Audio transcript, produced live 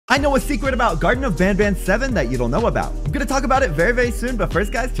I know a secret about Garten of Banban 7 that you don't know about. I'm gonna talk about it very, very soon, but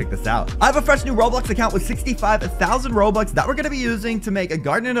first, guys, check this out. I have a fresh new Roblox account with 65,000 Robux that we're gonna be using to make a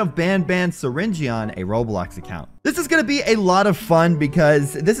Garten of Banban Syringeon a Roblox account. This is going to be a lot of fun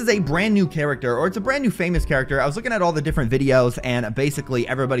because this is a brand new character, or it's a brand new famous character. I was looking at all the different videos and basically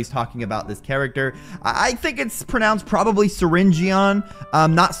everybody's talking about this character. I think it's pronounced probably Syringeon,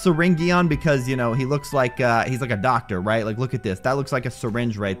 not Syringeon, because, you know, he looks like he's like a doctor, right? Like, look at this. That looks like a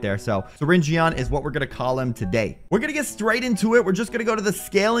syringe right there. So Syringeon is what we're going to call him today. We're going to get straight into it. We're just going to go to the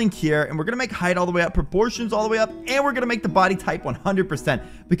scaling here and we're going to make height all the way up, proportions all the way up, and we're going to make the body type 100%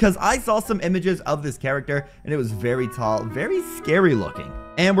 because I saw some images of this character and it was very tall, very scary looking.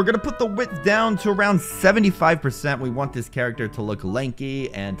 And we're going to put the width down to around 75%. We want this character to look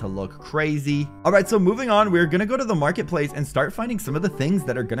lanky and to look crazy. All right, so moving on, we're going to go to the marketplace and start finding some of the things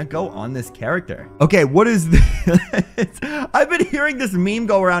that are going to go on this character. Okay, what is this? I've been hearing this meme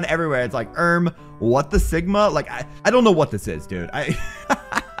go around everywhere. It's like, what the Sigma? Like, I don't know what this is, dude.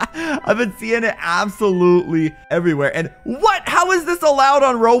 I've been seeing it absolutely everywhere. And what? How is this allowed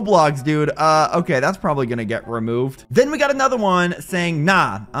on Roblox, dude? Okay, that's probably gonna get removed. Then we got another one saying,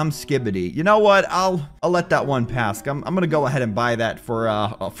 nah, I'm skibbity. You know what? I'll let that one pass. I'm gonna go ahead and buy that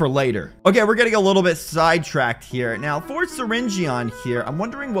for later. Okay, we're getting a little bit sidetracked here. Now, for Syringeon here, I'm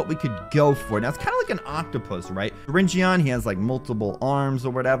wondering what we could go for. Now, it's kind of like an octopus, right? Syringeon, he has like multiple arms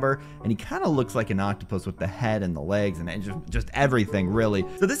or whatever, and he kind of looks like an octopus with the head and the legs and just everything, really.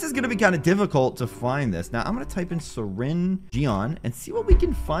 So this is going to be kind of difficult to find this. Now, I'm going to type in Syringeon and see what we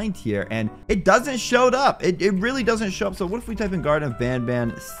can find here. And it doesn't show up. It really doesn't show up. So what if we type in Garten of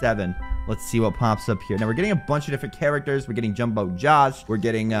Banban 7? Let's see what pops up here. Now, we're getting a bunch of different characters. We're getting Jumbo Josh. We're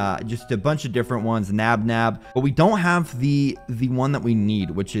getting just a bunch of different ones, Nab Nab. But we don't have the one that we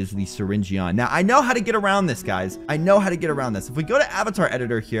need, which is the Syringeon. Now, I know how to get around this, guys. I know how to get around this. If we go to Avatar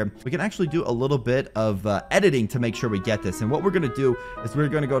Editor here, we can actually do a little bit of editing to make sure we get this. And what we're going to do is we're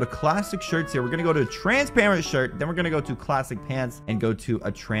going to go to Classic Shirts here. We're going to go to a Transparent Shirt. Then we're going to go to Classic Pants and go to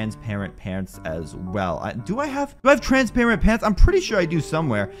a Transparent Pants as well. Do I have Transparent Pants? I'm pretty sure I do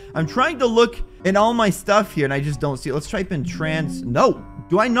somewhere. I'm trying to look in all my stuff here and I just don't see it. Let's type in no.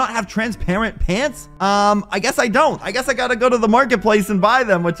 Do I not have Transparent Pants? I guess I don't. I guess I gotta go to the marketplace and buy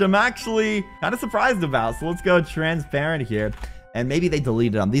them, which I'm actually kind of surprised about. So let's go Transparent here. And maybe they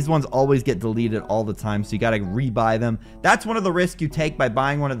deleted them. These ones always get deleted all the time, so you gotta rebuy them. That's one of the risks you take by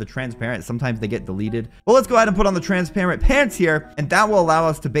buying one of the transparent. Sometimes they get deleted. Well, let's go ahead and put on the Transparent Pants here, and that will allow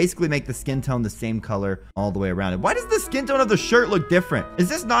us to basically make the skin tone the same color all the way around it. Why does the skin tone of the shirt look different? Is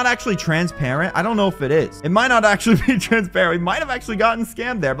this not actually transparent? I don't know if it is. It might not actually be transparent. We might have actually gotten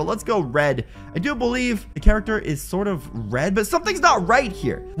scammed there, but let's go red. I do believe the character is sort of red, but something's not right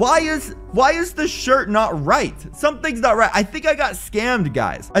here. Why is the shirt not right? Something's not right. I think I got scammed,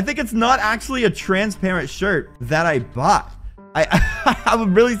 guys. I think it's not actually a transparent shirt that I bought.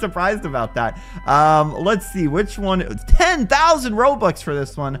 I'm really surprised about that. Let's see which one. 10,000 Robux for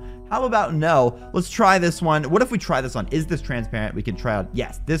this one. How about no? Let's try this one. What if we try this one? Is this transparent? We can try out.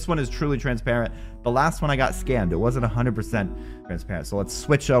 Yes, this one is truly transparent. The last one I got scammed. It wasn't 100% transparent. So let's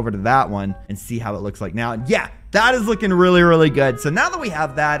switch over to that one and see how it looks like now. Yeah, that is looking really, really good. So now that we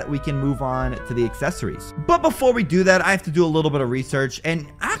have that, we can move on to the accessories. But before we do that, I have to do a little bit of research.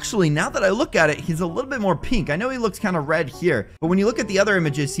 And actually, now that I look at it, he's a little bit more pink. I know he looks kind of red here, but when you look at the other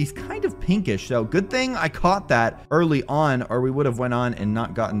images, he's kind of pinkish. So good thing I caught that early on, or we would have went on and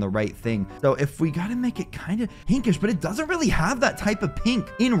not gotten the right thing. So if we got to make it kind of pinkish, but it doesn't really have that type of pink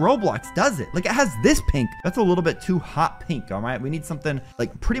in Roblox, does it? Like, it has this pink. That's a little bit too hot pink, all right? We need something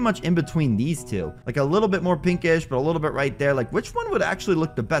like pretty much in between these two. Like a little bit more pinkish, but a little bit right there. Like, which one would actually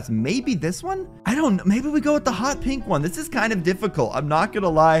look the best? Maybe this one? I don't know. Maybe we go with the hot pink one. This is kind of difficult. I'm not gonna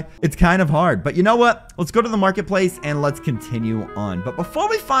lie. It's kind of hard. But you know what? Let's go to the marketplace and let's continue on. But before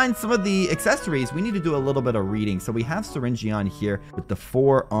we find some of the accessories, we need to do a little bit of reading. So we have Syringeon here with the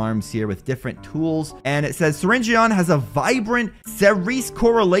 4 arms here with different tools. And it says Syringeon has a vibrant cerise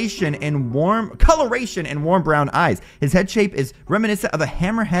coloration and warm brown eyes. His head shape is reminiscent of a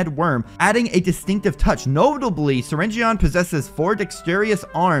hammerhead worm, adding a distinctive touch. Notably, Syringeon possesses 4 dexterous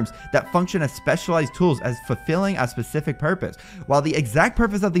arms that function as specialized tools as fulfilling a specific purpose. While the exact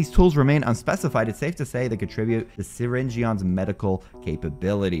purpose of these tools remain unspecified, it's safe to say they contribute to Syringeon's medical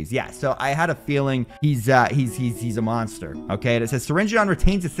capabilities. Yeah, so I had a feeling he's a monster. Okay, and it says Syringeon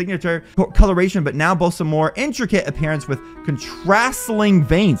retains its signature coloration, but now boasts a more intricate appearance with contrasting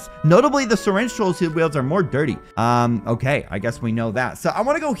veins. Notably, the syringe tools he wields are more dirty. Okay, I guess we know that. So I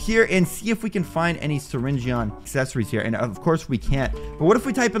want to go here and see if we can find any Syringeon accessories here. And of course we can't. But what if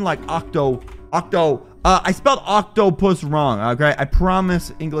we type in like I spelled octopus wrong, okay? I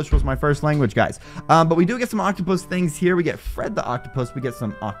promise English was my first language, guys. But we do get some octopus things here. We get Fred the octopus. We get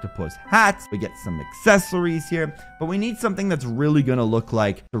some octopus hats. We get some accessories here. But we need something that's really gonna look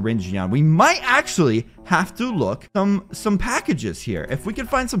like Syringeon. We might actually have to look some packages here. If we can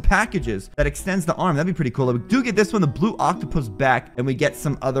find some packages that extends the arm, that'd be pretty cool. We do get this one, the blue octopus back, and we get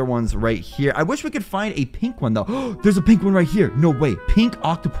some other ones right here. I wish we could find a pink one, though. There's a pink one right here. No way. Pink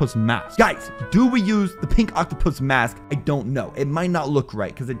octopus mask. Guys, do we use the pink octopus mask? I don't know. It might not look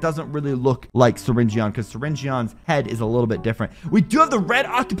right because it doesn't really look like Syringeon, because Syringeon's head is a little bit different. We do have the red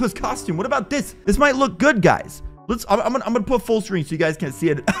octopus costume. What about this? This might look good, guys. I'm gonna put full screen so you guys can see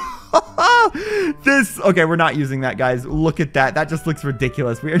it. Okay, we're not using that, guys. Look at that. That just looks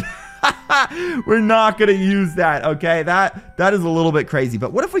ridiculous. We're not gonna use that, okay? That is a little bit crazy.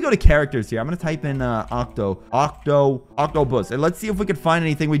 But what if we go to characters here? I'm gonna type in octopus, and let's see if we can find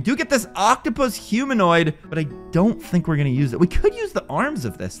anything. We do get this octopus humanoid, but I don't think we're gonna use it. We could use the arms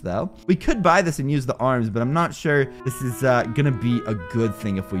of this, though. We could buy this and use the arms, but I'm not sure this is gonna be a good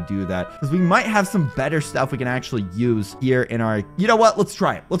thing if we do that, because we might have some better stuff we can actually use here in our... You know what? Let's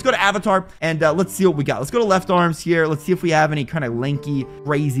try it. Let's go to avatar, and let's see what we got. Let's go to left arms here. Let's see if we have any kind of lanky,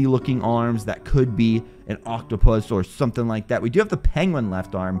 crazy looking arms that could be an octopus or something like that. We do have the penguin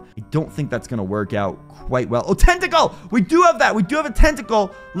left arm. I don't think that's gonna work out quite well. Oh, tentacle! We do have that. We do have a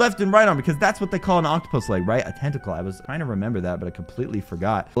tentacle left and right arm, because that's what they call an octopus leg, right? A tentacle. I was trying to remember that, but I completely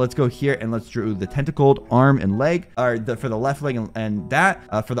forgot. Let's go here and let's draw the tentacled arm and leg, or for the left leg and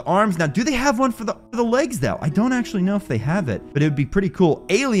that for the arms. Now, do they have one for the legs though? I don't actually know if they have it, but it would be pretty cool.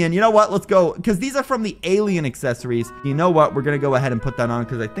 Alien, you know what? Let's go, because these are from the Alien accessories. You know what? We're gonna go ahead and put that on,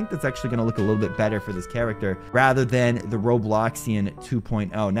 because I think that's actually gonna look a little bit better for this character rather than the Robloxian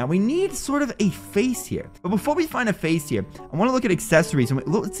 2.0. Now we need sort of a face here, but before we find a face here, I want to look at accessories, and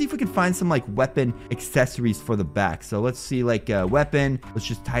let's see if we can find some like weapon accessories for the back. So let's see, like weapon, let's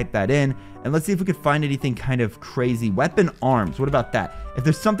just type that in, and let's see if we could find anything kind of crazy. Weapon arms, what about that? If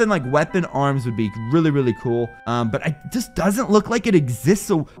there's something like weapon arms, would be really, really cool. But it just doesn't look like it exists.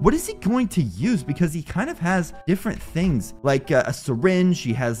 So what is he going to use? Because he kind of has different things, like a syringe.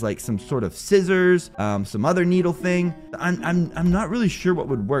 He has like some sort of scissors, some other needle thing. I'm not really sure what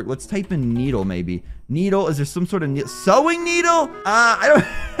would work. Let's type in needle, maybe. Needle, is there some sort of sewing needle? I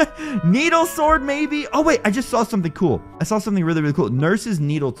don't needle sword, maybe. Oh wait, I just saw something cool. I saw something really, really cool. Nurse's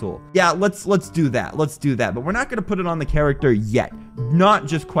needle tool. Yeah, let's do that. Let's do that. But we're not gonna put it on the character yet. Not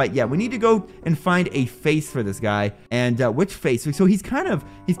just quite yet. We need to go and find a face for this guy. And which face? So he's kind of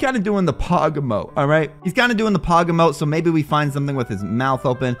doing the pog emote. All right, he's kind of doing the pog emote. So maybe we find something with his mouth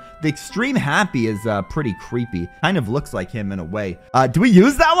open. The extreme happy is pretty creepy. Kind of looks like him in a way. Do we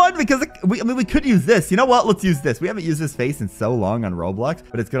use that one? Because we could use this. You know what? Let's use this. We haven't used this face in so long on Roblox,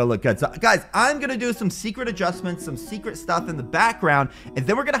 but it's gonna look good. So guys, I'm gonna do some secret adjustments, some secret stuff in the background, and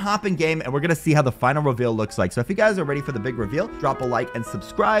then we're gonna hop in game and we're gonna see how the final reveal looks like. So if you guys are ready for the big reveal, drop a like and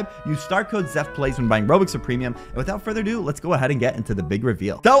subscribe. Use star code ZEPHPLAYZ when buying Robux or Premium. And without further ado, let's go ahead and get into the big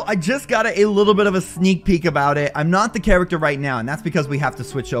reveal. So I just got a little bit of a sneak peek about it. I'm not the character right now, and that's because we have to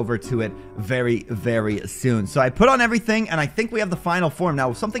switch over to it very, very soon. So I put on everything, and I think we have the final form.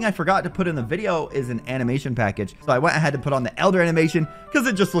 Now, something I forgot to put in the video is an animation package. So I went ahead and put on the elder animation because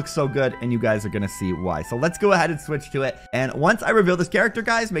it just looks so good, and you guys are gonna see why. So let's go ahead and switch to it. And once I reveal this character,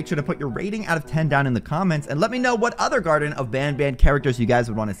 guys, make sure to put your rating out of 10 down in the comments, and let me know what other Garden of Banban characters you guys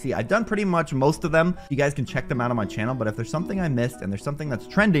would want to see. I've done pretty much most of them. You guys can check them out on my channel, but if there's something I missed and there's something that's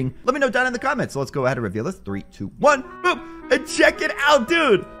trending, let me know down in the comments. So let's go ahead and reveal this. 3, 2, 1, boom. And check it out,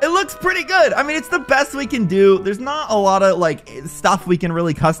 dude. It looks pretty good. I mean, it's the best we can do. There's not a lot of like stuff we can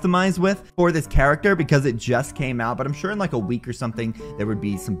really customize with for this character because it just came out, but I'm sure in like a week or something, there would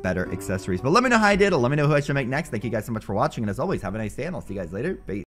be some better accessories. But let me know how I did, or let me know who I should make next. Thank you guys so much for watching. And as always, have a nice day, and I'll see you guys later. Bye.